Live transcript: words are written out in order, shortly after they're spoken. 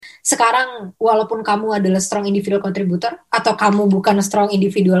sekarang walaupun kamu adalah strong individual contributor atau kamu bukan strong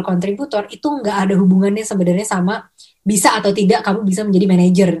individual contributor, itu nggak ada hubungannya sebenarnya sama bisa atau tidak kamu bisa menjadi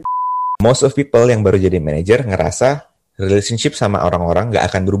manajer. Most of people yang baru jadi manager ngerasa relationship sama orang-orang nggak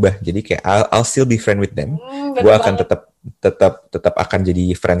akan berubah. Jadi kayak I'll still be friend with them. Gue Bener akan banget. tetap akan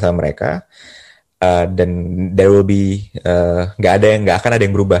jadi friend sama mereka. Dan there will be nggak akan ada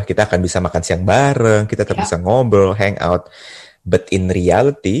yang berubah. Kita akan bisa makan siang bareng, kita tetap bisa Ya. ngobrol, hang out. But in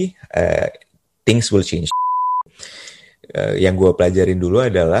reality, things will change. Yang gue pelajarin dulu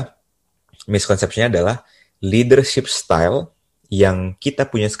adalah miskonsepsinya adalah leadership style yang kita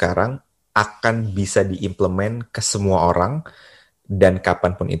punya sekarang akan bisa diimplement ke semua orang dan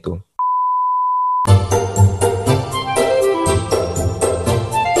kapanpun itu.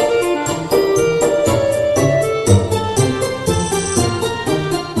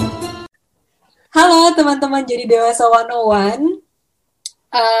 Halo teman-teman jadi Dewasa 101.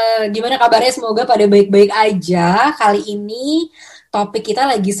 Gimana kabarnya? Semoga pada baik-baik aja. Kali ini topik kita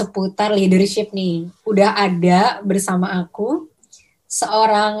lagi seputar leadership nih. Udah ada bersama aku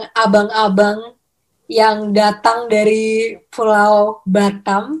seorang abang-abang yang datang dari Pulau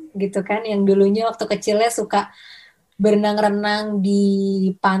Batam gitu kan, yang dulunya waktu kecilnya suka berenang-renang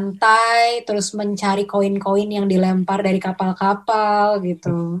di pantai, terus mencari koin-koin yang dilempar dari kapal-kapal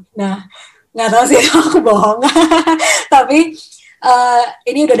gitu. Nah, nggak tahu sih aku bohong. Tapi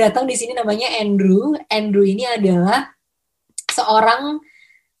ini udah datang di sini namanya Andrew. Andrew ini adalah seorang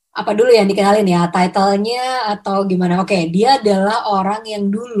apa dulu yang dikenalin ya, title-nya atau gimana? Oke, dia adalah orang yang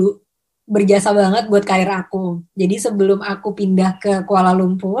dulu berjasa banget buat karir aku. Jadi sebelum aku pindah ke Kuala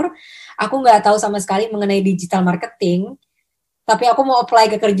Lumpur, aku nggak tahu sama sekali mengenai digital marketing. Tapi aku mau apply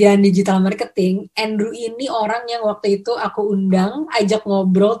ke kerjaan digital marketing. Andrew ini orang yang waktu itu aku undang, ajak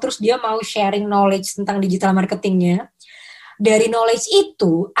ngobrol, terus dia mau sharing knowledge tentang digital marketingnya. Dari knowledge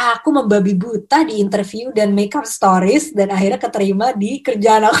itu, aku membabi buta di interview dan make up stories, dan akhirnya keterima di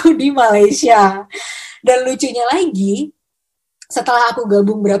kerjaan aku di Malaysia. Dan lucunya lagi, setelah aku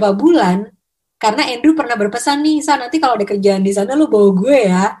gabung berapa bulan, karena Andrew pernah berpesan nih, Sa, nanti kalau ada kerjaan di sana lu bawa gue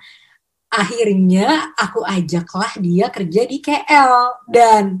ya. Akhirnya aku ajaklah dia kerja di KL.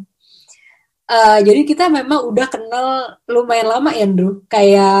 Dan jadi kita memang udah kenal lumayan lama, Andrew.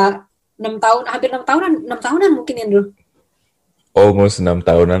 Kayak 6 tahun, hampir 6 tahunan, 6 tahunan mungkin, Andrew. Almost 6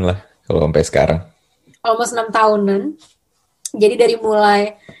 tahunan lah kalau sampai sekarang. Almost 6 tahunan. Jadi dari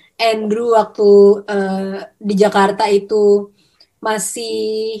mulai Andrew waktu di Jakarta itu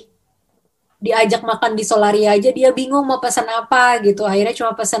masih diajak makan di Solaria aja, dia bingung mau pesan apa gitu. Akhirnya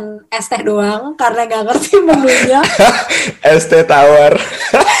cuma pesan es teh doang karena nggak ngerti menunya. ST Tower.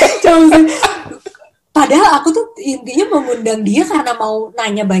 Padahal aku tuh intinya mengundang dia karena mau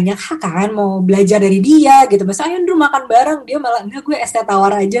nanya banyak hal kan, mau belajar dari dia gitu. Masa ayo Andrew makan bareng, dia malah enggak, gue es teh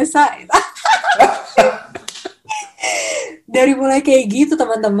tawar aja, Sa. Dari mulai kayak gitu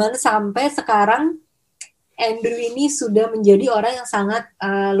teman-teman, sampai sekarang Andrew ini sudah menjadi orang yang sangat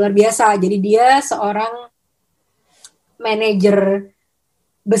luar biasa. Jadi dia seorang manajer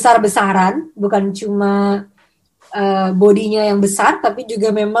besar-besaran, bukan cuma bodinya yang besar, tapi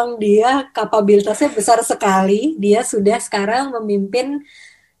juga memang dia kapabilitasnya besar sekali. Dia sudah sekarang memimpin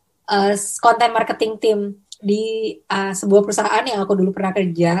content marketing team di sebuah perusahaan yang aku dulu pernah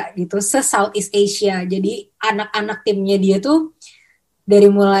kerja gitu, se-Southeast Asia. Jadi anak-anak timnya dia tuh dari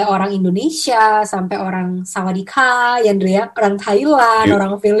mulai orang Indonesia sampai orang Sawadika, Yandria, orang Thailand,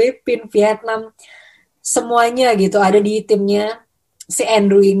 orang Filipina, Vietnam, semuanya gitu ada di timnya si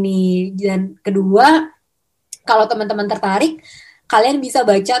Andrew ini. Dan kedua, kalau teman-teman tertarik, kalian bisa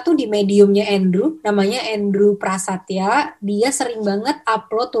baca tuh di mediumnya Andrew, namanya Andrew Prasetya. Dia sering banget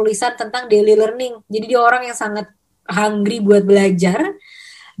upload tulisan tentang daily learning. Jadi dia orang yang sangat hungry buat belajar.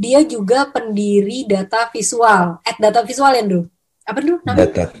 Dia juga pendiri data visual. Data visual, Andrew. Apa dulu namanya?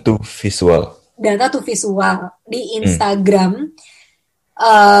 Data to visual. Data to visual di Instagram.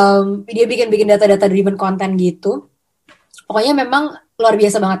 Dia bikin data-data driven content gitu. Pokoknya memang luar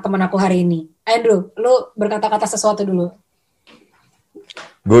biasa banget teman aku hari ini. Andrew, lu berkata-kata sesuatu dulu.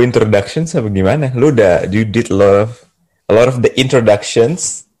 Go introduction apa gimana? You did a lot of the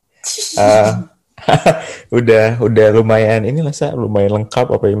introductions. Udah lumayan inilah, lumayan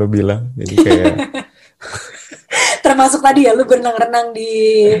lengkap apa yang lu bilang. Jadi kayak termasuk tadi ya, lu berenang-renang di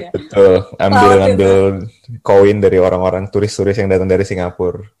betul, ambil koin dari orang-orang turis-turis yang datang dari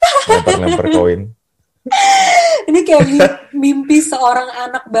Singapura, lempar-lempar koin. Ini kayak mimpi seorang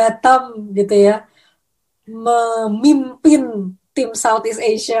anak Batam gitu ya, memimpin tim Southeast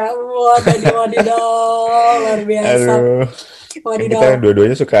Asia. Wadidaw, luar biasa. Aduh, kan kita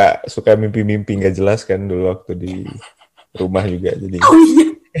dua-duanya suka mimpi-mimpi nggak jelas kan dulu waktu di rumah juga jadi. Oh iya.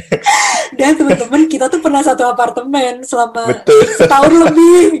 Dan teman-teman kita tuh pernah satu apartemen selama Betul. setahun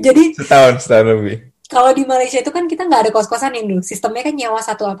lebih. Jadi setahun lebih. kalau di Malaysia itu kan kita nggak ada kos-kosan Indo. Sistemnya kan nyewa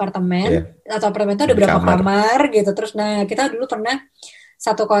satu apartemen. Ya, Atau apartemen itu ada di berapa kamar. kamar gitu. Terus nah kita dulu pernah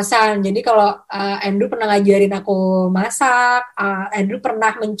satu kosan. Jadi kalau Andrew pernah ngajarin aku masak, Andrew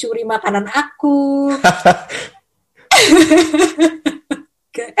pernah mencuri makanan aku.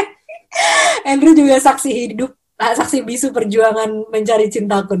 Andrew juga saksi hidup, saksi bisu perjuangan mencari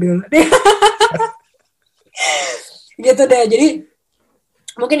cintaku dulu. Gitu deh. Jadi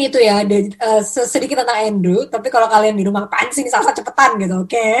mungkin itu ya ada sedikit tentang Andrew. Tapi kalau kalian di rumah apaan sih salsa cepetan gitu,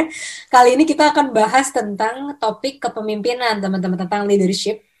 oke? Kali ini kita akan bahas tentang topik kepemimpinan teman-teman, tentang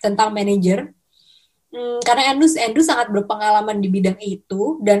leadership, tentang manager. Karena Andrew sangat berpengalaman di bidang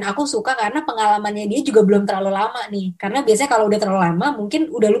itu dan aku suka karena pengalamannya dia juga belum terlalu lama nih. Karena biasanya kalau udah terlalu lama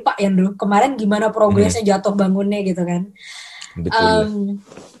mungkin udah lupa ya Andrew kemarin gimana progresnya jatuh bangunnya gitu kan. Betul.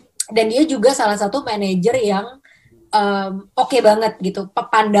 Dan dia juga salah satu manajer yang oke banget gitu.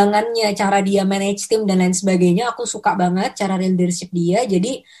 Pandangannya, cara dia manage tim dan lain sebagainya aku suka banget cara leadership dia.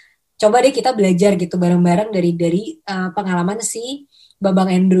 Jadi coba deh kita belajar gitu bareng-bareng dari pengalaman si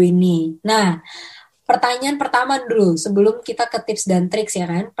Babang Andrew ini. Nah, pertanyaan pertama dulu, sebelum kita ke tips dan triks ya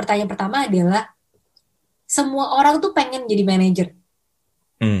kan. Pertanyaan pertama adalah, semua orang tuh pengen jadi manajer.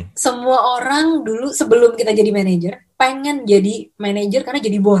 Semua orang dulu sebelum kita jadi manajer, pengen jadi manajer karena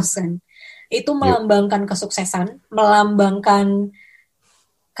jadi bos kan. Itu melambangkan kesuksesan, melambangkan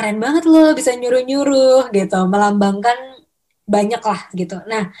keren banget loh bisa nyuruh-nyuruh gitu, melambangkan banyak lah gitu.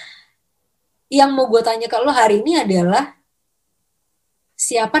 Nah, yang mau gue tanya ke lo hari ini adalah,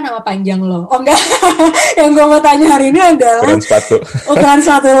 siapa nama panjang lo? Oh enggak, yang gue mau tanya hari ini adalah Ukuran sepatu. ukuran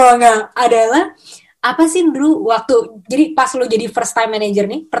sepatu lo enggak, adalah apa sih Drew waktu jadi pas lo jadi first time manager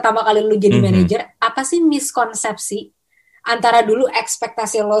nih, pertama kali lo jadi manager, apa sih miskonsepsi antara dulu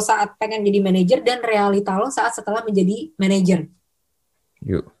ekspektasi lo saat pengen jadi manager dan realita lo saat setelah menjadi manager?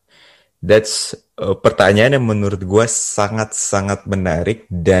 Yuk, that's pertanyaan yang menurut gue sangat-sangat menarik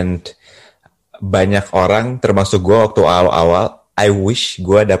dan banyak orang termasuk gue waktu awal-awal I wish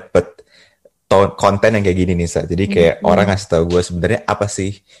gue dapet konten yang kayak gini nih Sa. Jadi kayak orang ngasih tahu gue sebenarnya apa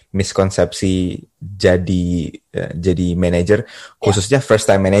sih miskonsepsi jadi manager, khususnya first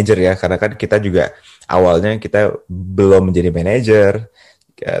time manager ya, karena kan kita juga awalnya kita belum menjadi manager,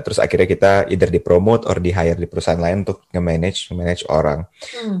 terus akhirnya kita either dipromote or di hire di perusahaan lain untuk nge-manage orang.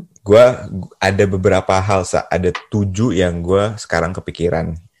 Gue ada beberapa hal Sa, ada 7 yang gue sekarang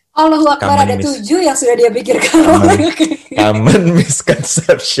kepikiran. Allahu Akbar, ada 7 yang sudah dia pikirkan. Common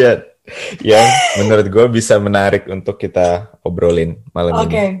misconception yang menurut gue bisa menarik untuk kita obrolin malam ini.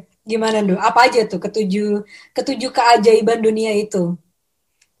 Oke, gimana dulu? Apa aja tuh ketujuh keajaiban dunia itu?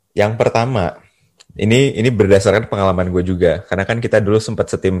 Yang pertama, ini berdasarkan pengalaman gue juga, karena kan kita dulu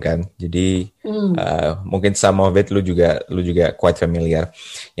sempat setim kan, jadi mungkin some of it lu juga quite familiar.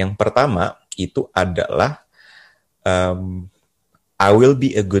 Yang pertama itu adalah I will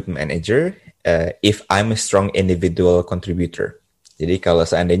be a good manager if I'm a strong individual contributor. Jadi kalau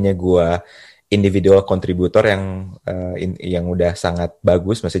seandainya gue individual contributor yang udah sangat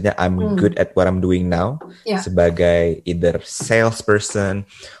bagus, maksudnya I'm good at what I'm doing now, sebagai either salesperson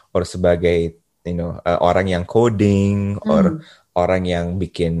or sebagai orang yang coding or orang yang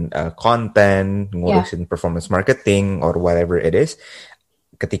bikin content, ngurusin performance marketing or whatever it is.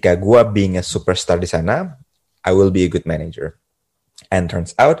 Ketika gue being a superstar di sana, I will be a good manager. And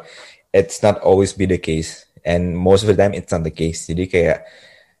turns out it's not always be the case. And most of the time it's not the case. Jadi kayak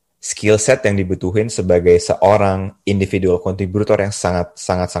skill set yang dibutuhin sebagai seorang individual contributor yang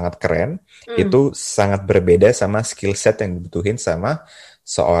sangat keren itu sangat berbeda sama skill set yang dibutuhin sama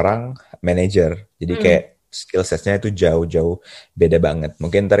seorang manager. Jadi kayak skill setnya itu jauh-jauh beda banget.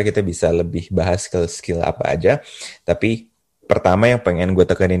 Mungkin ntar kita bisa lebih bahas skill apa aja. Tapi pertama yang pengen gue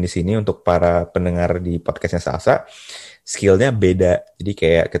tekanin di sini untuk para pendengar di podcastnya Salsa, skillnya beda. Jadi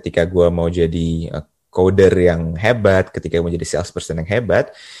kayak ketika gue mau jadi coder yang hebat, ketika mau jadi salesperson yang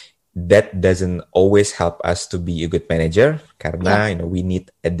hebat, that doesn't always help us to be a good manager karena we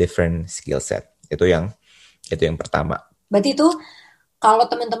need a different skill set. Itu yang pertama. Berarti itu kalau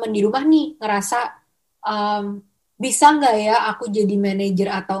teman-teman di rumah nih ngerasa bisa nggak ya aku jadi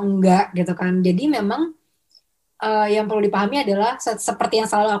manajer atau enggak gitu kan. Jadi memang yang perlu dipahami adalah seperti yang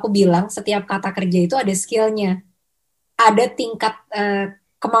selalu aku bilang, setiap kata kerja itu ada skillnya, ada tingkat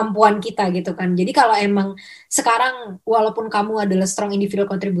kemampuan kita gitu kan. Jadi kalau emang sekarang walaupun kamu adalah strong individual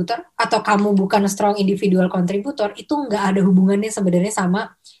contributor atau kamu bukan strong individual contributor, itu nggak ada hubungannya sebenarnya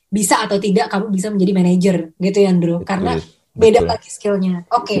sama bisa atau tidak kamu bisa menjadi manajer gitu ya Andrew. Karena beda lagi skillnya.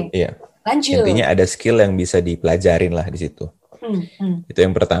 Oke. Iya. Lanjut. Intinya ada skill yang bisa dipelajarin lah di situ. Itu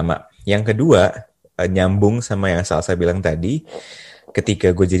yang pertama. Yang kedua, nyambung sama yang Salsa bilang tadi,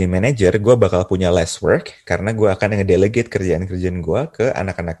 ketika gue jadi manajer, gue bakal punya less work karena gue akan ngedelegate kerjaan-kerjaan gue ke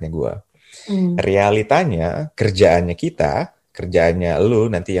anak-anaknya gue. Hmm. Realitanya, kerjaannya lu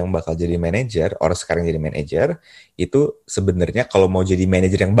nanti yang bakal jadi manajer, orang sekarang jadi manajer, itu sebenarnya kalau mau jadi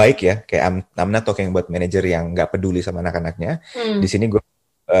manajer yang baik ya, kayak I'm not talking about manajer yang nggak peduli sama anak-anaknya. Di Hmm. sini gue,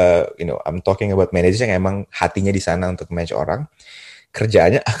 I'm talking about manajer yang emang hatinya di sana untuk manage orang.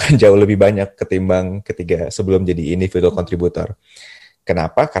 Kerjaannya akan jauh lebih banyak ketimbang ketika sebelum jadi individual contributor.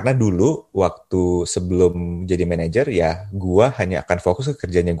 Kenapa? Karena dulu waktu sebelum jadi manajer ya gue hanya akan fokus ke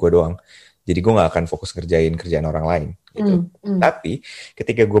kerjanya gue doang. Jadi gue gak akan fokus kerjain kerjaan orang lain gitu. Tapi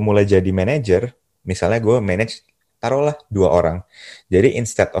ketika gue mulai jadi manajer, misalnya gue manage taruhlah 2 orang. Jadi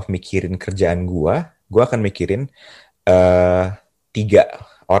instead of mikirin kerjaan gue akan mikirin 3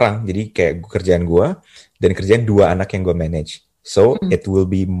 orang. Jadi kayak kerjaan gue dan kerjaan 2 anak yang gue manage. So Hmm. it will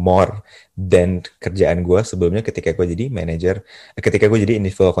be more than kerjaan gue sebelumnya ketika gue jadi manager, ketika gue jadi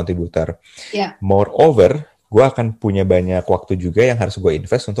individual contributor. Ya. Moreover, gue akan punya banyak waktu juga yang harus gue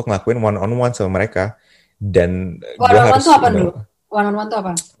invest untuk ngelakuin one on one sama mereka. Dan One gue on one harus, tuh apa dulu? One on one tuh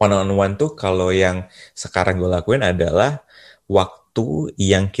apa? one on one tuh kalau yang sekarang gue lakuin adalah waktu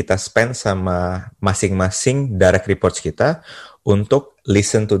yang kita spend sama masing-masing direct reports kita untuk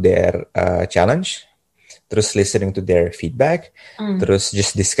listen to their challenge, terus listening to their feedback, terus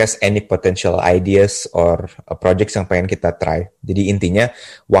just discuss any potential ideas or projects yang pengen kita try. Jadi intinya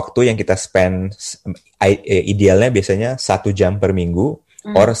waktu yang kita spend idealnya biasanya 1 jam per minggu,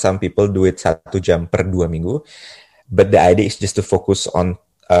 or some people do it 1 jam per 2 minggu. But the idea is just to focus on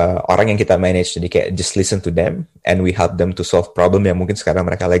orang yang kita manage. Jadi kayak just listen to them and we help them to solve problem yang mungkin sekarang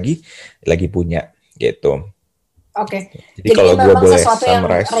mereka lagi punya gitu. Oke. Jadi Jadi kalau ini gue memang boleh sesuatu yang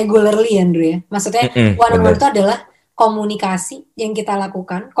summarize, regularly ya, Andrew ya. Maksudnya one on one itu bener. adalah komunikasi yang kita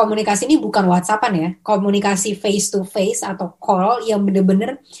lakukan. Komunikasi ini bukan WhatsAppan ya. Komunikasi face to face atau call yang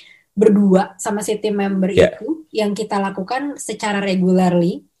bener-bener berdua sama si team member Ya, itu yang kita lakukan secara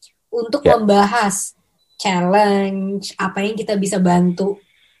regularly untuk ya. membahas challenge, apa yang kita bisa bantu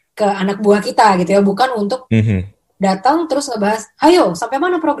ke anak buah kita gitu ya. Bukan untuk Mhm. datang terus ngebahas, ayo sampai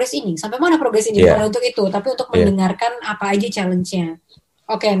mana progres ini, sampai mana progres ini, bukan Ya, untuk itu, tapi untuk ya. mendengarkan apa aja challenge-nya.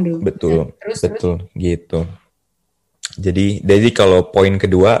 Oke, Andu. Betul, Terus. betul gitu. Jadi kalau poin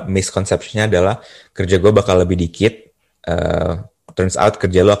kedua, misconception-nya adalah kerja gue bakal lebih dikit. Turns out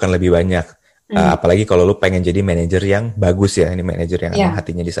kerja lo akan lebih banyak. Apalagi kalau lo pengen jadi manajer yang bagus ya, ini manajer yang emang Ya.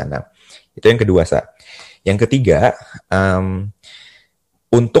 hatinya di sana. Itu yang kedua, Sa. Yang ketiga,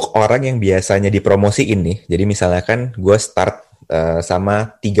 untuk orang yang biasanya dipromosiin nih, jadi misalnya kan gue start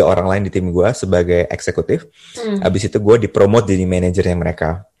sama 3 orang lain di tim gue sebagai eksekutif, abis itu gue dipromote jadi manajernya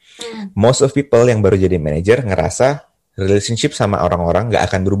mereka. Most of people yang baru jadi manajer ngerasa relationship sama orang-orang nggak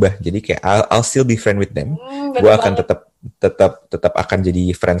akan berubah. Jadi kayak I'll still be friend with them. Gue Bener akan banget. tetap akan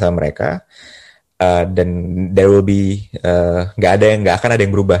jadi friend sama mereka. Dan there will be nggak akan ada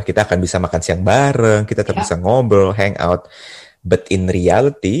yang berubah. Kita akan bisa makan siang bareng, kita tetap Ya. bisa ngobrol, hang out. But in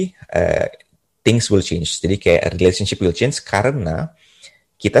reality, things will change. Jadi kayak relationship will change karena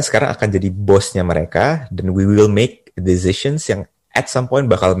kita sekarang akan jadi bosnya mereka dan we will make decisions yang at some point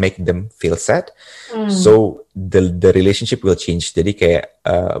bakal make them feel sad. So the relationship will change. Jadi kayak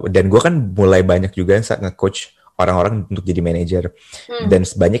dan gue kan mulai banyak juga saat nge-coach orang-orang untuk jadi manajer. Dan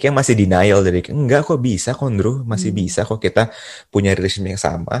banyak yang masih denial dari enggak kok bisa kok Andrew, masih bisa kok kita punya relationship yang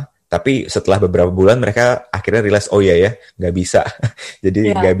sama. Tapi setelah beberapa bulan mereka akhirnya realize oh iya ya nggak bisa.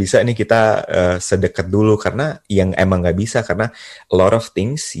 Jadi nggak Ya. bisa nih kita sedekat dulu karena yang emang nggak bisa karena a lot of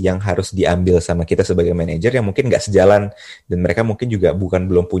things yang harus diambil sama kita sebagai manajer yang mungkin nggak sejalan dan mereka mungkin juga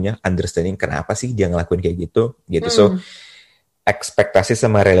belum punya understanding kenapa sih dia ngelakuin kayak gitu. So ekspektasi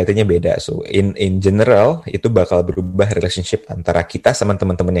sama realitinya beda. So in general itu bakal berubah relationship antara kita sama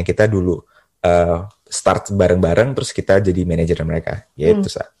teman-teman yang kita dulu start bareng-bareng terus kita jadi manajer mereka. Gitu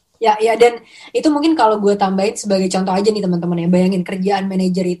Sa. Ya, dan itu mungkin kalau gue tambahin sebagai contoh aja nih teman-teman ya. Bayangin kerjaan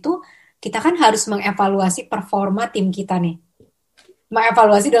manajer itu kita kan harus mengevaluasi performa tim kita nih.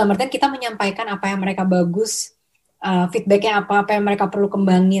 Mengevaluasi dalam artian kita menyampaikan apa yang mereka bagus, feedbacknya apa yang mereka perlu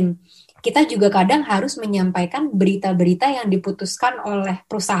kembangin. Kita juga kadang harus menyampaikan berita-berita yang diputuskan oleh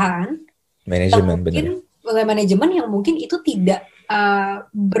perusahaan yang Manajemen mungkin bener. oleh manajemen yang mungkin itu tidak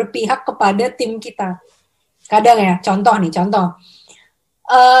berpihak kepada tim kita. Kadang ya, contoh.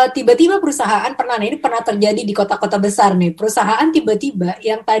 Tiba-tiba perusahaan ini pernah terjadi di kota-kota besar nih. Perusahaan tiba-tiba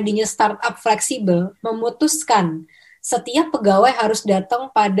yang tadinya startup fleksibel memutuskan setiap pegawai harus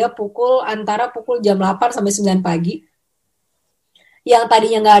datang pada antara pukul jam 8 sampai 9 pagi. yang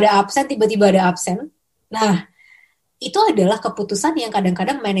tadinya nggak ada absen tiba-tiba ada absen. Nah, itu adalah keputusan yang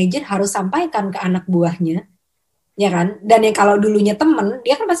kadang-kadang manajer harus sampaikan ke anak buahnya, ya kan? Dan yang kalau dulunya temen,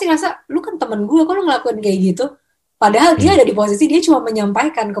 dia kan pasti ngerasa, lu kan temen gue, kok lu ngelakuin kayak gitu? Padahal dia Hmm, ada di posisi dia cuma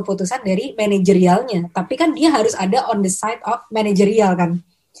menyampaikan keputusan dari manajerialnya, tapi kan dia harus ada on the side of manajerial kan,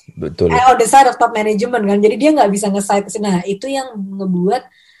 betul. on the side of top management kan, jadi dia nggak bisa nge-side ke sini. Nah, itu yang ngebuat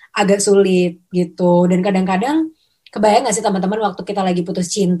agak sulit gitu. Dan kadang-kadang kebayang nggak sih teman-teman waktu kita lagi putus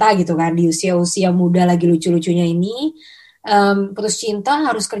cinta gitu kan, di usia-usia muda lagi lucu-lucunya ini, putus cinta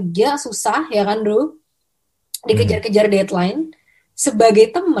harus kerja susah ya kan Bro, Hmm, dikejar-kejar deadline. Sebagai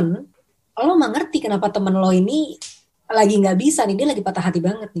temen, lo mengerti kenapa temen lo ini lagi nggak bisa nih, dia lagi patah hati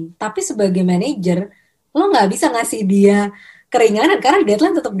banget nih. Tapi sebagai manajer, lo nggak bisa ngasih dia keringanan karena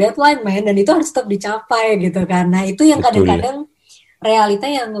deadline tetap deadline, man, dan itu harus tetap dicapai gitu kan. Nah, itu yang betul. kadang-kadang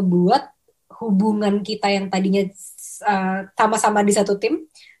realita yang ngebuat hubungan kita yang tadinya sama-sama di satu tim,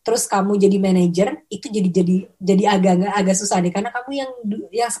 terus kamu jadi manajer, itu jadi agak susah nih karena kamu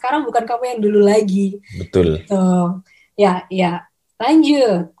yang sekarang bukan kamu yang dulu lagi Betul. gitu. Ya, ya.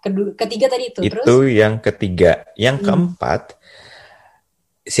 Lanjut. Ketiga tadi itu. Terus, Itu yang ketiga. Yang hmm, keempat,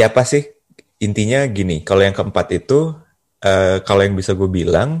 siapa sih? Intinya gini, kalau yang keempat itu, kalau yang bisa gue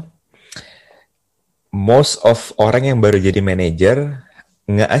bilang, most of orang yang baru jadi manajer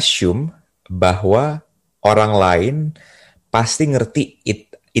nge-assume bahwa orang lain pasti ngerti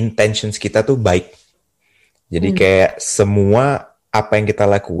intentions kita tuh baik. Jadi hmm, kayak semua apa yang kita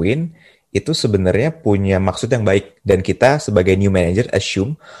lakuin itu sebenarnya punya maksud yang baik dan kita sebagai new manager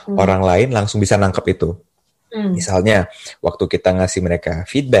assume hmm, orang lain langsung bisa nangkep itu. hmm, Misalnya waktu kita ngasih mereka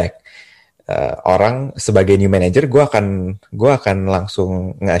feedback, orang sebagai new manager gue akan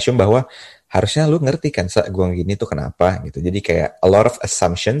langsung nge-assume bahwa harusnya lu ngerti kan gue gini tuh kenapa gitu. Jadi kayak a lot of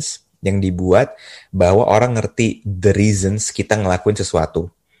assumptions yang dibuat bahwa orang ngerti the reasons kita ngelakuin sesuatu.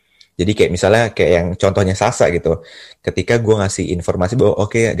 Jadi kayak misalnya kayak yang contohnya Sasa gitu. Ketika gue ngasih informasi bahwa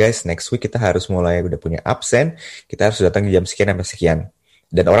oke, guys, next week kita harus mulai udah punya absen, kita harus datang di jam sekian sampai sekian.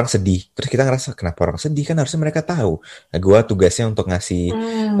 Dan orang sedih. Terus kita ngerasa kenapa orang sedih, kan harusnya mereka tahu. Nah, gue tugasnya untuk ngasih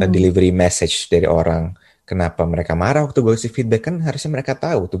hmm, delivery message dari orang. Kenapa mereka marah waktu gue kasih feedback, kan harusnya mereka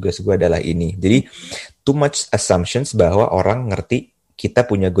tahu tugas gue adalah ini. Jadi too much assumptions bahwa orang ngerti kita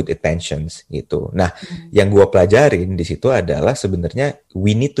punya good intentions gitu. Nah, hmm, yang gue pelajarin di situ adalah sebenarnya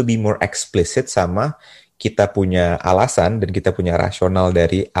we need to be more explicit sama kita punya alasan dan kita punya rasional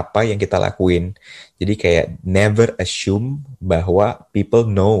dari apa yang kita lakuin. Jadi kayak never assume bahwa people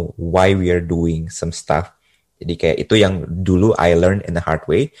know why we are doing some stuff. Jadi kayak itu yang dulu I learned in the hard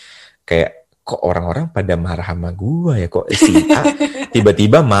way. Kayak kok orang-orang pada marah sama gue ya, kok si A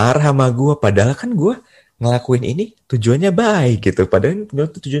tiba-tiba marah sama gue padahal kan gue ngelakuin ini tujuannya baik gitu, padahal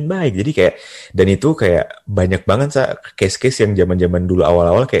itu tujuan baik. Jadi kayak, dan itu kayak banyak banget case-case yang zaman-zaman dulu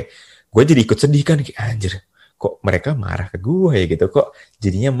awal-awal kayak gue jadi ikut sedih kan, kayak anjir kok mereka marah ke gue ya gitu, kok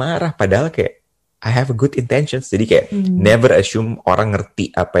jadinya marah padahal kayak I have a good intentions. Jadi kayak hmm, never assume orang ngerti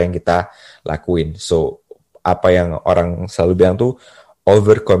apa yang kita lakuin. So apa yang orang selalu bilang tuh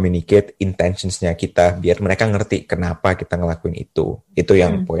over communicate intentionsnya kita biar mereka ngerti kenapa kita ngelakuin itu. Itu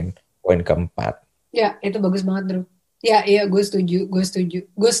yang hmm. poin poin keempat. Ya, itu bagus banget, Bro. Ya, iya, gue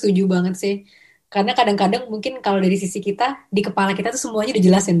setuju banget sih. Karena kadang-kadang mungkin kalau dari sisi kita, di kepala kita tuh semuanya udah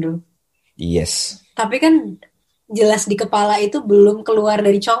jelasin, Bro. Yes, Tapi kan jelas di kepala itu belum keluar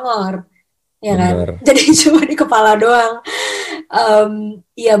dari congor, ya kan? bener. Jadi cuma di kepala doang.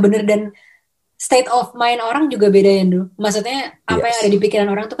 Iya bener, dan state of mind orang juga beda ya, Andrew. Maksudnya apa yang ada Yes. di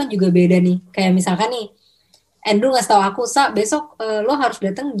pikiran orang tuh kan juga beda nih. Kayak misalkan nih, Andrew ngasih tahu aku, besok lo harus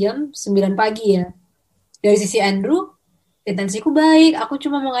datang jam 9 pagi ya. Dari sisi Andrew, intensiku baik. Aku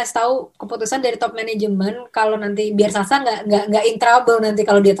cuma mau ngasih tahu keputusan dari top manajemen kalau nanti biar Sasa nggak in trouble nanti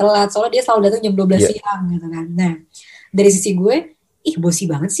kalau dia telat. Soalnya dia selalu datang jam 12 Ya, siang gitu kan. Nah, dari sisi gue, ih bosi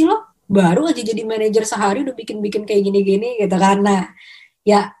banget sih lo. Baru aja jadi manajer sehari udah bikin-bikin kayak gini-gini gitu kan. Nah,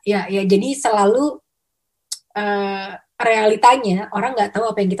 ya jadi selalu realitanya orang nggak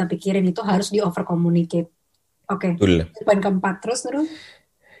tahu apa yang kita pikirin itu harus di over communicate. Oke, betul. poin keempat terus terus.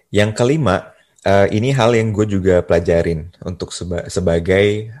 Yang kelima, ini hal yang gue juga pelajarin untuk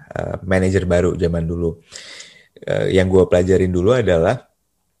sebagai manajer baru zaman dulu. Yang gue pelajarin dulu adalah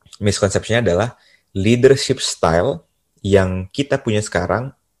miskonsepsinya adalah leadership style yang kita punya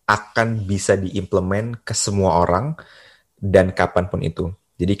sekarang akan bisa diimplement ke semua orang dan kapanpun itu.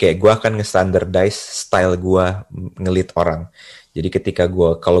 Jadi kayak gue akan nge-standardize style gue ngelit orang. Jadi ketika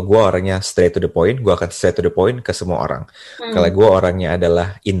kalau gue orangnya straight to the point, gue akan straight to the point ke semua orang. Kalau Hmm, gue orangnya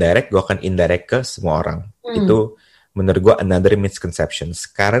adalah indirect, gue akan indirect ke semua orang. hmm, Itu menurut gue another misconceptions.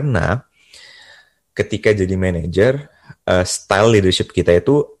 Karena ketika jadi manager, style leadership kita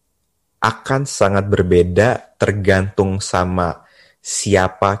itu akan sangat berbeda tergantung sama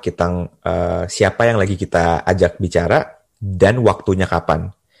siapa yang lagi kita ajak bicara dan waktunya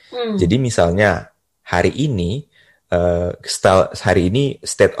kapan. Jadi misalnya hari ini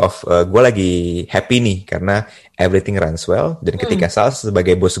state of gue lagi happy nih karena everything runs well, dan ketika Sal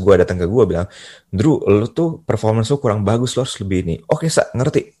sebagai bos gue datang ke gue bilang, Drew, lu tuh performance lu kurang bagus, lo harus lebih ini. Oke, Sa,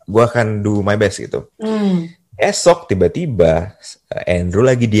 ngerti, gue akan do my best gitu. Esok tiba-tiba Andrew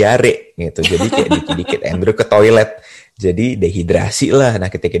lagi diare gitu, jadi kayak dikit-dikit Andrew ke toilet, jadi dehidrasi lah. Nah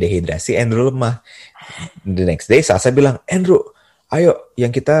ketika dehidrasi Andrew lemah. The next day Sasa bilang, Andrew, ayo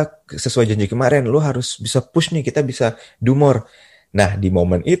yang kita sesuai janji kemarin, lu harus bisa push nih, kita bisa do more. Nah di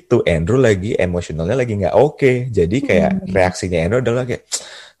momen itu Andrew lagi emosionalnya lagi nggak oke. Jadi kayak reaksinya Andrew adalah kayak,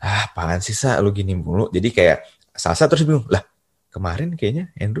 apaan sih Sa, lu gini mulu. Jadi kayak Sasa terus bingung, lah kemarin kayaknya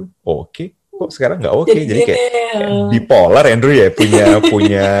Andrew oke, kok sekarang nggak oke. Jadi kayak bipolar Andrew ya,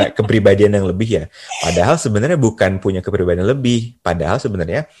 punya kepribadian yang lebih ya. Padahal sebenarnya bukan punya kepribadian lebih. Padahal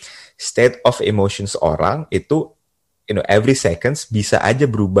sebenarnya state of emotions orang itu, every seconds bisa aja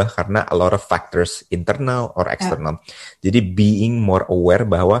berubah karena a lot of factors internal or external. Jadi being more aware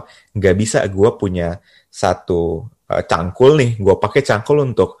bahwa nggak bisa gue punya satu cangkul nih, gue pakai cangkul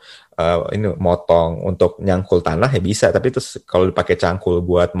untuk motong, untuk nyangkul tanah ya bisa, tapi terus kalau dipakai cangkul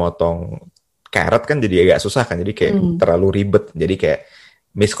buat motong carrot kan jadi agak susah kan, jadi kayak terlalu ribet. Jadi kayak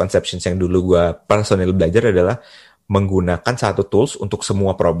misconceptions yang dulu gue personal belajar adalah menggunakan satu tools untuk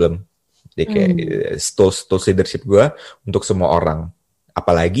semua problem. Jadi kayak tools leadership gue untuk semua orang.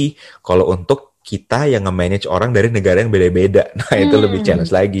 Apalagi kalau untuk kita yang nge-manage orang dari negara yang beda-beda. Nah itu lebih challenge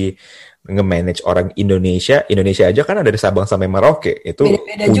lagi. Nge-manage orang Indonesia aja kan ada dari Sabang sampai Merauke. Itu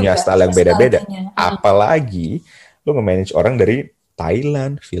beda-beda punya juga, style yang beda-beda. Apalagi lu nge-manage orang dari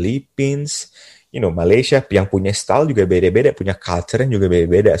Thailand, Philippines, Malaysia, yang punya style juga beda-beda, punya culture yang juga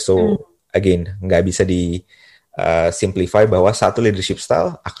beda-beda. So again, nggak bisa simplify bahwa satu leadership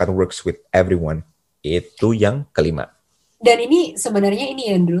style akan works with everyone. Itu yang kelima. Dan ini sebenarnya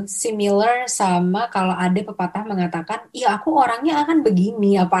ini Andrew, similar sama kalau ada pepatah mengatakan, iya aku orangnya akan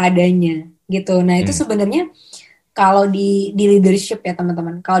begini apa adanya gitu. Nah itu sebenarnya kalau di leadership ya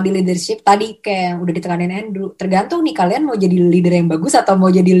teman-teman. Kalau di leadership tadi kayak udah ditekanin Andrew, tergantung nih kalian mau jadi leader yang bagus atau mau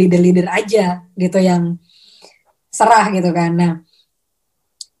jadi leader aja gitu yang serah gitu kan. Nah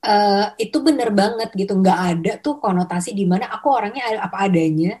itu bener banget gitu, nggak ada tuh konotasi di mana aku orangnya apa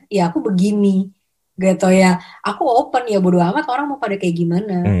adanya, ya aku begini gitu ya, aku open ya bodo amat orang mau pada kayak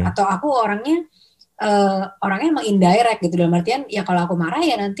gimana, atau aku orangnya emang indirect gitu, dalam artian ya kalau aku marah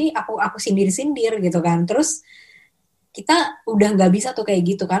ya nanti aku sindir gitu kan. Terus kita udah nggak bisa tuh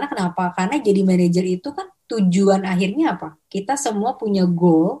kayak gitu, karena kenapa? Karena jadi manajer itu kan tujuan akhirnya apa? Kita semua punya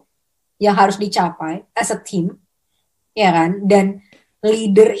goal yang harus dicapai as a team, ya kan? Dan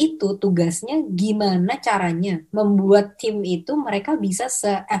leader itu tugasnya gimana caranya membuat tim itu mereka bisa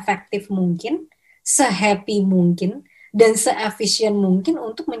se-efektif mungkin, se-happy mungkin, dan se-efisien mungkin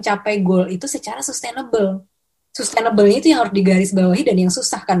untuk mencapai goal itu secara sustainable. Sustainable-nya itu yang harus digarisbawahi dan yang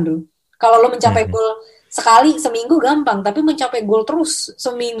susah kan dulu. Kalau lo mencapai goal sekali, seminggu gampang, tapi mencapai goal terus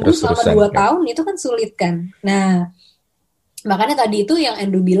seminggu selama 2 tahun itu kan sulit kan. Nah, makanya tadi itu yang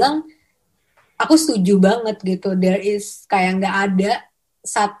Andrew bilang, aku setuju banget gitu. There is kayak nggak ada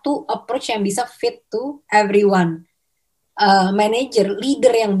satu approach yang bisa fit to everyone. Manager,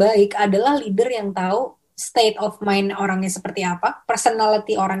 leader yang baik adalah leader yang tahu state of mind orangnya seperti apa,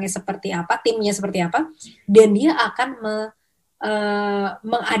 personality orangnya seperti apa, timnya seperti apa, dan dia akan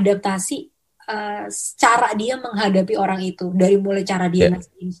mengadaptasi cara dia menghadapi orang itu. Dari mulai cara dia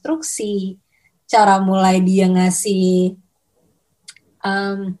ngasih instruksi, cara mulai dia ngasih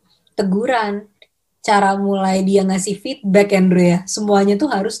teguran, cara mulai dia ngasih feedback, Andrew ya, semuanya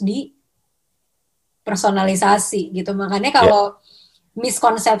tuh harus dipersonalisasi gitu. Makanya kalau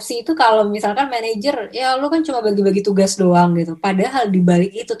miskonsepsi itu kalau misalkan manajer, ya lu kan cuma bagi-bagi tugas doang gitu. Padahal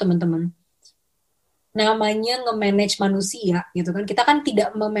dibalik itu teman-teman, namanya nge-manage manusia gitu kan. Kita kan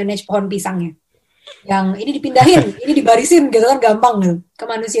tidak memanage pohon pisangnya, yang ini dipindahin, ini dibarisin gitu kan gampang gitu. Ke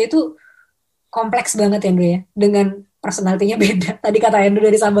manusia itu kompleks banget Andrew ya, dengan personalitinya beda. Tadi kata Andrew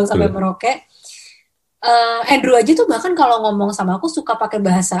dari Sabang sampai Merauke. Andrew aja tuh bahkan kalau ngomong sama aku suka pakai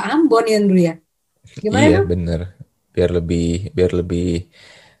bahasa Ambon ya Andrew ya. Gimana Iya bener, biar lebih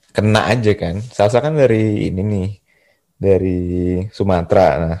kena aja kan. Salsa kan dari ini nih, dari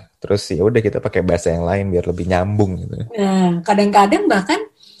Sumatera. Nah terus ya udah kita pakai bahasa yang lain biar lebih nyambung gitu. Nah kadang-kadang bahkan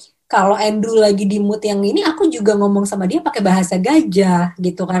kalau Andrew lagi di mood yang ini, aku juga ngomong sama dia pakai bahasa gajah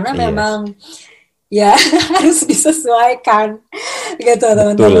gitu, karena memang ya harus disesuaikan gitu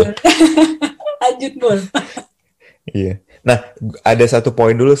teman-teman. Lanjut Bol. Iya. Nah, ada satu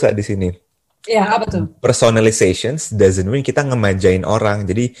poin dulu saat di sini. Ya, apa tuh? Personalizations doesn't mean kita ngemajain orang.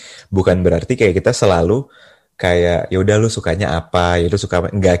 Jadi bukan berarti kayak kita selalu kayak ya udah lu sukanya apa, ya lu suka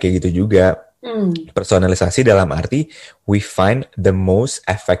apa. Enggak kayak gitu juga. Hmm. Personalisasi dalam arti we find the most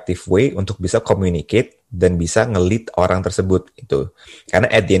effective way untuk bisa communicate dan bisa nge-lead orang tersebut itu.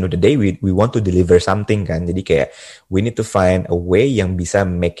 Karena at the end of the day we want to deliver something kan. Jadi kayak we need to find a way yang bisa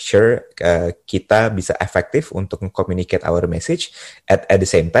make sure kita bisa efektif untuk communicate our message at the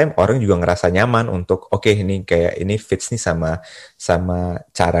same time orang juga ngerasa nyaman untuk oke, ini kayak ini fits nih sama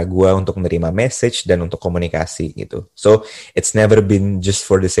cara gua untuk menerima message dan untuk komunikasi gitu. So it's never been just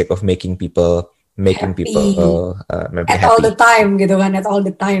for the sake of making people Happy maybe at all the happy. time gitu kan, at all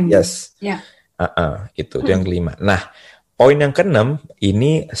the time. Yes. Ya. Itu yang kelima. Nah, poin yang keenam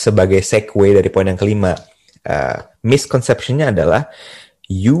ini sebagai segue dari poin yang kelima. Misconception-nya adalah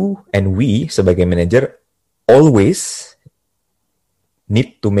you and we sebagai manager always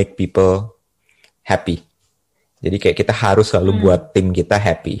need to make people happy. Jadi kayak kita harus selalu buat tim kita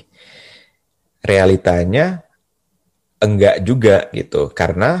happy. Realitanya enggak juga gitu.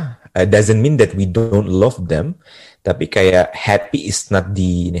 Karena doesn't mean that we don't love them, tapi kayak happy is not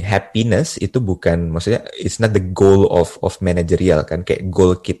the happiness, itu bukan, maksudnya it's not the goal of managerial kan. Kayak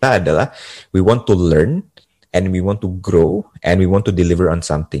goal kita adalah we want to learn and we want to grow and we want to deliver on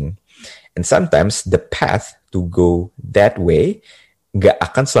something. And sometimes the path to go that way nggak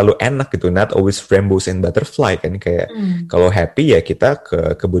akan selalu enak gitu, not always rainbows and butterfly kan. Kayak kalau happy ya kita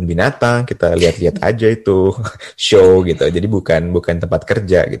ke kebun binatang, kita lihat-lihat aja itu show gitu. Jadi bukan tempat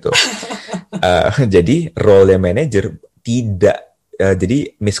kerja gitu. Jadi role manager tidak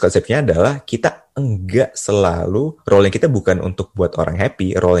jadi miskonsepsinya adalah kita enggak selalu, role kita bukan untuk buat orang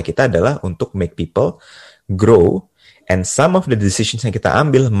happy, role kita adalah untuk make people grow, and some of the decisions yang kita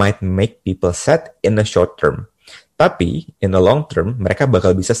ambil might make people sad in the short term. Tapi in the long term mereka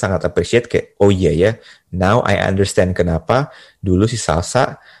bakal bisa sangat appreciate kayak oh iya ya, now I understand kenapa dulu si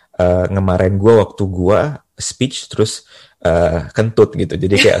Salsa ngemarin gue waktu gue speech terus kentut gitu.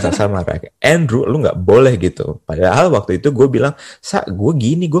 Jadi kayak Salsa marah kayak, Andrew lu nggak boleh gitu. Padahal waktu itu gue bilang gue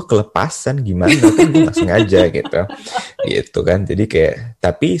gini, gue kelepasan gimana kan gue nggak sengaja gitu kan. Jadi kayak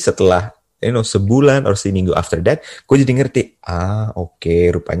tapi setelah sebulan atau seminggu after that gue jadi ngerti oke,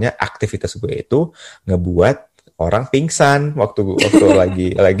 rupanya aktivitas gue itu ngebuat orang pingsan waktu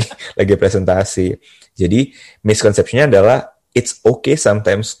lagi presentasi. Jadi misconception-nya adalah it's okay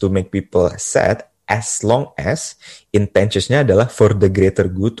sometimes to make people sad as long as intentions-nya adalah for the greater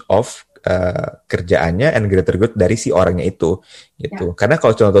good of kerjaannya and greater good dari si orangnya itu gitu. Karena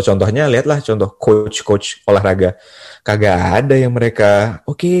kalau contoh-contohnya lihatlah contoh coach olahraga, kagak ada yang mereka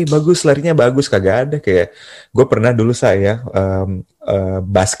oke, bagus larinya bagus, kagak ada. Kayak gue pernah dulu saya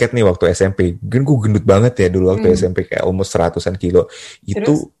basket nih waktu SMP, kan gue gendut banget ya dulu waktu SMP, kayak almost 100-an kilo. Itu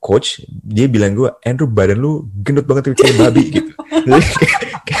terus? Coach dia bilang gue, Andrew badan lu gendut banget kayak babi gitu.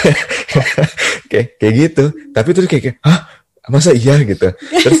 kayak gitu. Tapi terus kayak hah, masa iya gitu.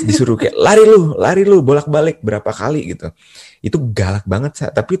 Terus disuruh kayak lari lu bolak-balik berapa kali gitu. Itu galak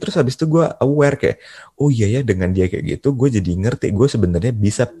banget. Tapi terus habis itu gue aware kayak oh iya ya, dengan dia kayak gitu gue jadi ngerti gue sebenarnya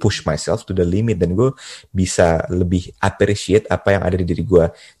bisa push myself to the limit dan gue bisa lebih appreciate apa yang ada di diri gue.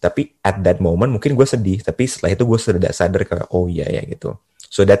 Tapi at that moment mungkin gue sedih, tapi setelah itu gue sudah sadar kayak oh iya ya gitu.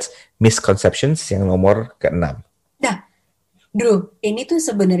 So that's misconceptions yang nomor ke-6. Nah, Drew, ini tuh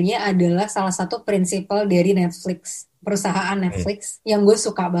sebenarnya adalah salah satu prinsipal dari Netflix, perusahaan Netflix yang gue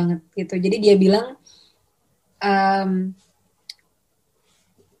suka banget gitu. Jadi dia bilang,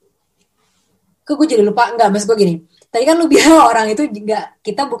 gue jadi lupa, maksud gue gini. Tadi kan lu bilang orang itu juga,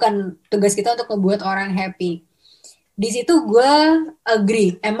 kita bukan tugas kita untuk ngebuat orang happy. Di situ gue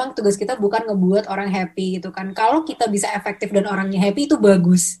agree, emang tugas kita bukan ngebuat orang happy gitu kan. Kalau kita bisa efektif dan orangnya happy itu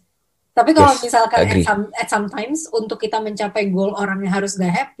bagus. Tapi kalau misalkan at sometimes untuk kita mencapai goal orangnya harus gak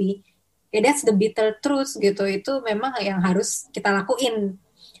happy, that's the bitter truth gitu. Itu memang yang harus kita lakuin.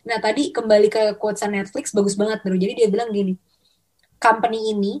 Nah tadi kembali ke quotes Netflix bagus banget bro. Jadi dia bilang gini,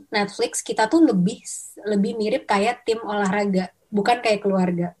 company ini Netflix kita tuh lebih mirip kayak tim olahraga, bukan kayak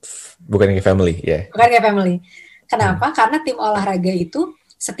keluarga. Bukan kayak family, ya. Yeah. Bukan kayak family. Kenapa? Karena tim olahraga itu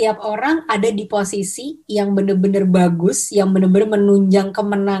setiap orang ada di posisi yang benar-benar bagus, yang benar-benar menunjang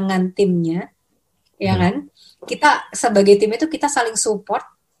kemenangan timnya, ya kan? Kita sebagai tim itu kita saling support,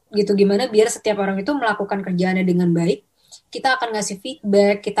 gitu. Gimana biar setiap orang itu melakukan kerjaannya dengan baik. Kita akan ngasih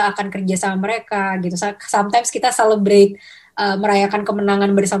feedback, kita akan kerja sama mereka, gitu. Sometimes kita celebrate, merayakan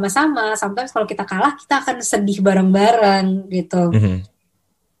kemenangan bersama-sama. Sometimes kalau kita kalah, kita akan sedih bareng-bareng, gitu.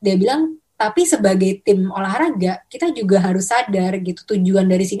 Dia bilang, tapi sebagai tim olahraga, kita juga harus sadar gitu, tujuan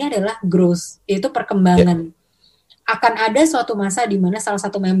dari sini adalah growth, yaitu perkembangan. akan ada suatu masa di mana salah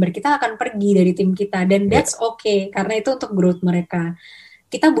satu member kita akan pergi dari tim kita, dan Yeah. that's okay karena itu untuk growth mereka.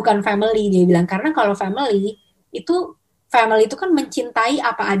 Kita bukan family, dia bilang, karena kalau family itu kan mencintai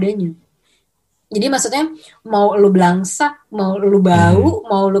apa adanya. Jadi maksudnya mau lu belangsak, mau lu bau,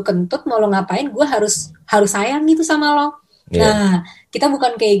 mau lu kentut, mau lu ngapain, gue harus sayang gitu sama lo. Yeah. Nah, kita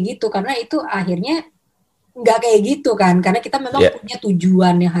bukan kayak gitu karena itu akhirnya nggak kayak gitu kan, karena kita memang punya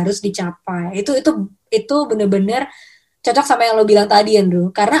tujuan yang harus dicapai. Itu bener-bener cocok sama yang lo bilang tadi,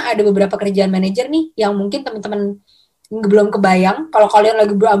 Andrew. Karena ada beberapa kerjaan manajer nih yang mungkin teman-teman belum kebayang. Kalau kalian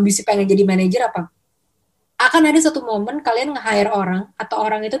lagi berambisi pengen jadi manajer apa, akan ada satu momen kalian nge-hire orang atau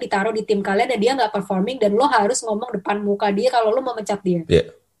orang itu ditaruh di tim kalian dan dia nggak performing dan lo harus ngomong depan muka dia kalau lo mau mencat dia.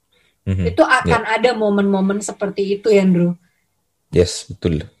 Itu akan ada momen-momen seperti itu ya, Andrew. Yes,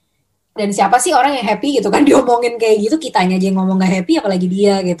 betul. Dan siapa sih orang yang happy gitu kan diomongin kayak gitu, kitanya aja yang ngomong nggak happy apalagi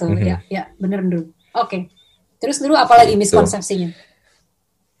dia gitu. Ya bener, Andrew. Oke. Terus dulu apalagi miskonsepsinya?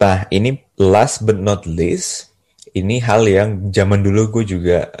 Nah, ini last but not least, ini hal yang zaman dulu gue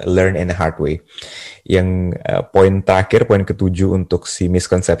juga learn in a hard way. Yang poin terakhir, poin ketujuh untuk si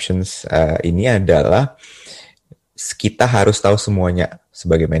misconceptions ini adalah kita harus tahu semuanya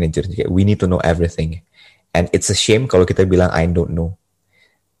sebagai manager. We need to know everything. And it's a shame kalau kita bilang I don't know.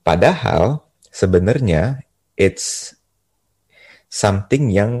 Padahal sebenarnya it's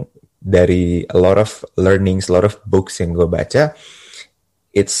something yang dari a lot of learnings, a lot of books yang gue baca,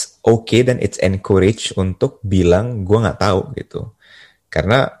 it's okay dan it's encouraged untuk bilang gue nggak tahu gitu.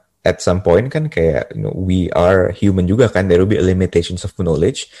 Karena at some point kan kayak we are human juga kan, there will be limitations of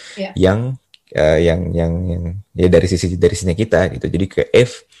knowledge yang ya dari sisinya kita gitu. Jadi kayak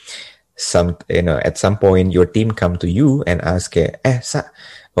if at some point your team come to you and ask kayak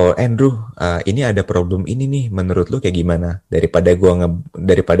Andrew, ini ada problem ini nih, menurut lu kayak gimana? Daripada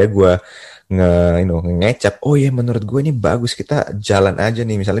gue ngecap, oh ya menurut gue ini bagus, kita jalan aja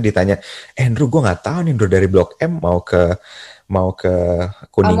nih. Misalnya ditanya, Andrew gue nggak tahu nih, dari Blok M mau ke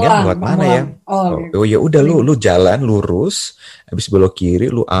Kuningan lewat mana ya? Oh ya udah lu jalan lurus, habis belok kiri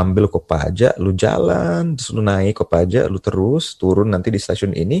lu ambil Kopaja, lu jalan, terus lu naik Kopaja, lu terus turun nanti di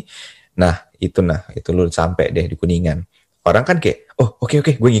stasiun ini. Nah itu lu sampai deh di Kuningan. Orang kan kayak, oh oke,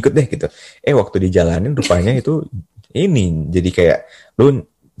 gue ngikut deh gitu. Waktu dijalanin rupanya itu ini jadi kayak lu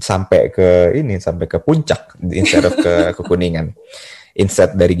sampai ke puncak instead of ke Kuningan.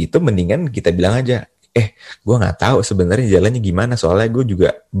 Instead dari gitu mendingan kita bilang aja, gue nggak tahu sebenarnya jalannya gimana, soalnya gue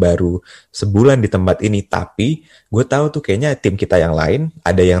juga baru sebulan di tempat ini, tapi gue tahu tuh kayaknya tim kita yang lain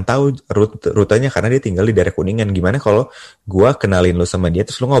ada yang tahu rutenya karena dia tinggal di daerah Kuningan. Gimana kalau gue kenalin lo sama dia,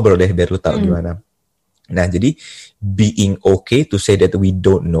 terus lo ngobrol deh biar lo tahu gimana. Nah jadi being okay to say that we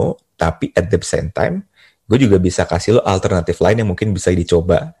don't know, tapi at the same time gue juga bisa kasih lo alternatif lain yang mungkin bisa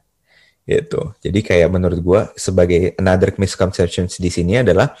dicoba gitu. Jadi kayak menurut gue sebagai another misconception di sini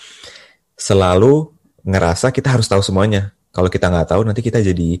adalah selalu ngerasa kita harus tahu semuanya. Kalau kita nggak tahu nanti kita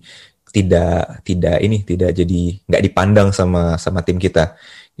jadi tidak jadi nggak dipandang sama tim kita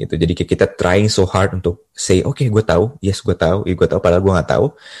gitu. Jadi kita trying so hard untuk say oke, gue tahu, yes gue tahu padahal gue nggak tahu,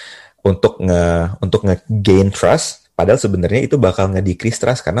 untuk nge-gain trust. Padahal sebenarnya itu bakal nge-decrease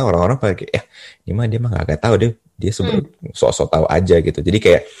trust karena orang-orang pakai dia mah nggak tahu dia sok-sok tahu aja gitu. Jadi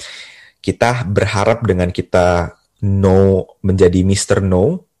kayak kita berharap dengan kita know menjadi Mr.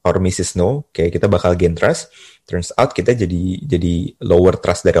 No or Mrs. No, kayak kita bakal gain trust. Turns out kita jadi lower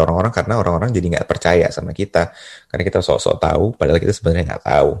trust dari orang-orang karena orang-orang jadi nggak percaya sama kita karena kita sok-sok tahu padahal kita sebenarnya nggak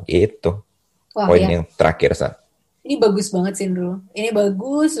tahu. Itu poin yang terakhir, Sa. Ini bagus banget sih, Indro. Ini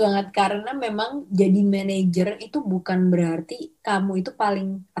bagus banget karena memang jadi manajer itu bukan berarti kamu itu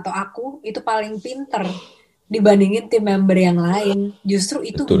paling atau aku itu paling pinter dibandingin tim member yang lain. Justru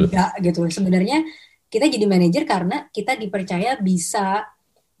itu enggak gitu. Sebenarnya kita jadi manajer karena kita dipercaya bisa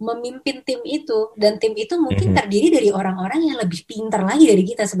memimpin tim itu, dan tim itu mungkin terdiri dari orang-orang yang lebih pintar lagi dari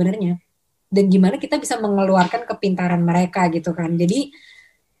kita sebenarnya, dan gimana kita bisa mengeluarkan kepintaran mereka gitu kan. Jadi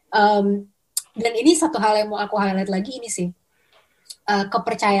dan ini satu hal yang mau aku highlight lagi ini sih,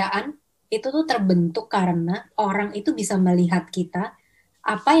 kepercayaan itu tuh terbentuk karena orang itu bisa melihat kita,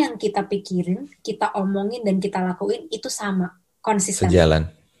 apa yang kita pikirin, kita omongin dan kita lakuin itu sama, konsisten,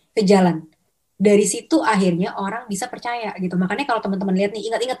 sejalan. Dari situ akhirnya orang bisa percaya gitu. Makanya kalau teman-teman lihat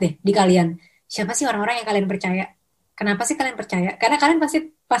nih, ingat-ingat deh di kalian, siapa sih orang-orang yang kalian percaya? Kenapa sih kalian percaya? Karena kalian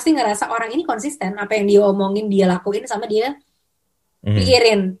pasti ngerasa orang ini konsisten, apa yang dia omongin, dia lakuin sama dia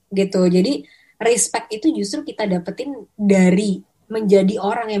pikirin gitu. Jadi respect itu justru kita dapetin dari menjadi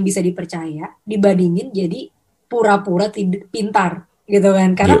orang yang bisa dipercaya dibandingin jadi pura-pura pintar gitu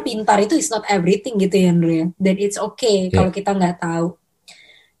kan. Karena pintar itu is not everything gitu ya, Andrew ya. Dan it's okay kalau kita nggak tahu.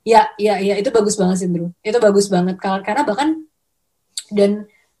 Ya, itu bagus banget sih, Bro. Itu bagus banget karena bahkan dan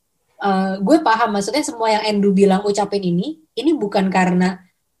gue paham maksudnya semua yang Andrew bilang ucapin ini bukan karena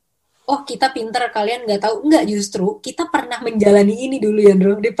oh kita pinter kalian nggak tahu, nggak, justru kita pernah menjalani ini dulu ya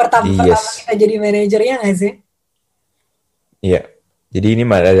Bro di pertama Yes, kita jadi manajernya nggak sih? iya. Jadi ini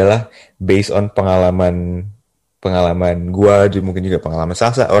adalah based on pengalaman pengalaman gua, mungkin juga pengalaman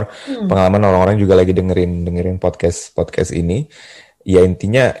Sasa, or Hmm, pengalaman orang-orang juga lagi dengerin dengerin podcast podcast ini. Ya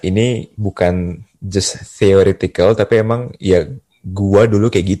intinya ini bukan just theoretical, tapi emang ya gua dulu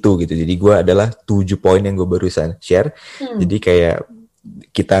kayak gitu. Jadi gua adalah 7 poin yang gue barusan share. hmm, Jadi kayak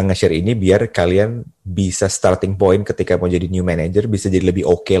kita nge-share ini biar kalian bisa starting point ketika mau jadi new manager bisa jadi lebih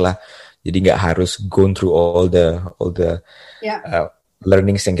oke lah. Jadi nggak harus go through all the ya. uh,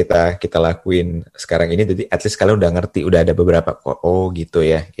 learnings yang kita kita lakuin sekarang ini. Jadi at least kalian udah ngerti, udah ada beberapa oh gitu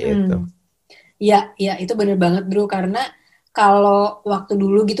ya gitu. Hmm. Ya, itu bener banget Drew, karena kalau waktu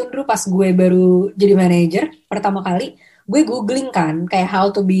dulu gitu Drew, pas gue baru jadi manajer pertama kali, gue googling kan kayak how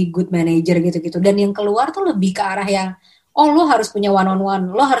to be good manager gitu-gitu, dan yang keluar tuh lebih ke arah yang oh lo harus punya one on one,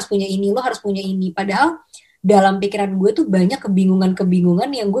 lo harus punya ini, lo harus punya ini, padahal dalam pikiran gue tuh banyak kebingungan-kebingungan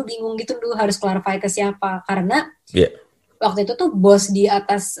yang gue bingung gitu Drew, harus clarify ke siapa, karena Ya, yeah. waktu itu tuh bos di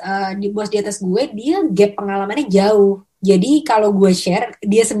atas gue, dia gap pengalamannya jauh. Jadi kalau gue share,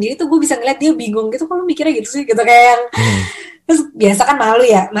 dia sendiri tuh gue bisa ngeliat dia bingung gitu. Kalau mikirnya gitu sih, gitu kayak yang Hmm. terus biasa kan malu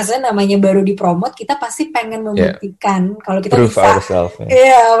ya. Maksudnya namanya baru dipromot, kita pasti pengen Ya, yeah. membuktikan kalau kita Prove bisa. ourselves ya. Iya,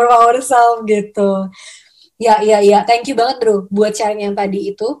 yeah, prove ourselves gitu. Ya. Thank you banget Bro buat sharing yang tadi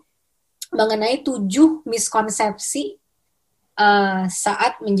itu mengenai 7 miskonsepsi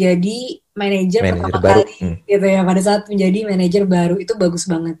saat menjadi manajer Manager pertama baru. kali gitu ya, pada saat menjadi manajer baru itu bagus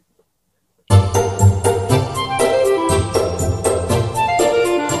banget.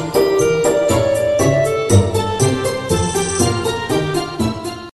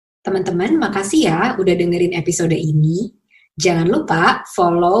 Teman-teman, makasih ya udah dengerin episode ini. Jangan lupa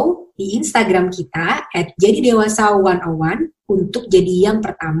follow di Instagram kita @jadidewasa101 untuk jadi yang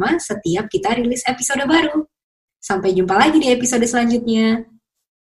pertama setiap kita rilis episode baru. Sampai jumpa lagi di episode selanjutnya.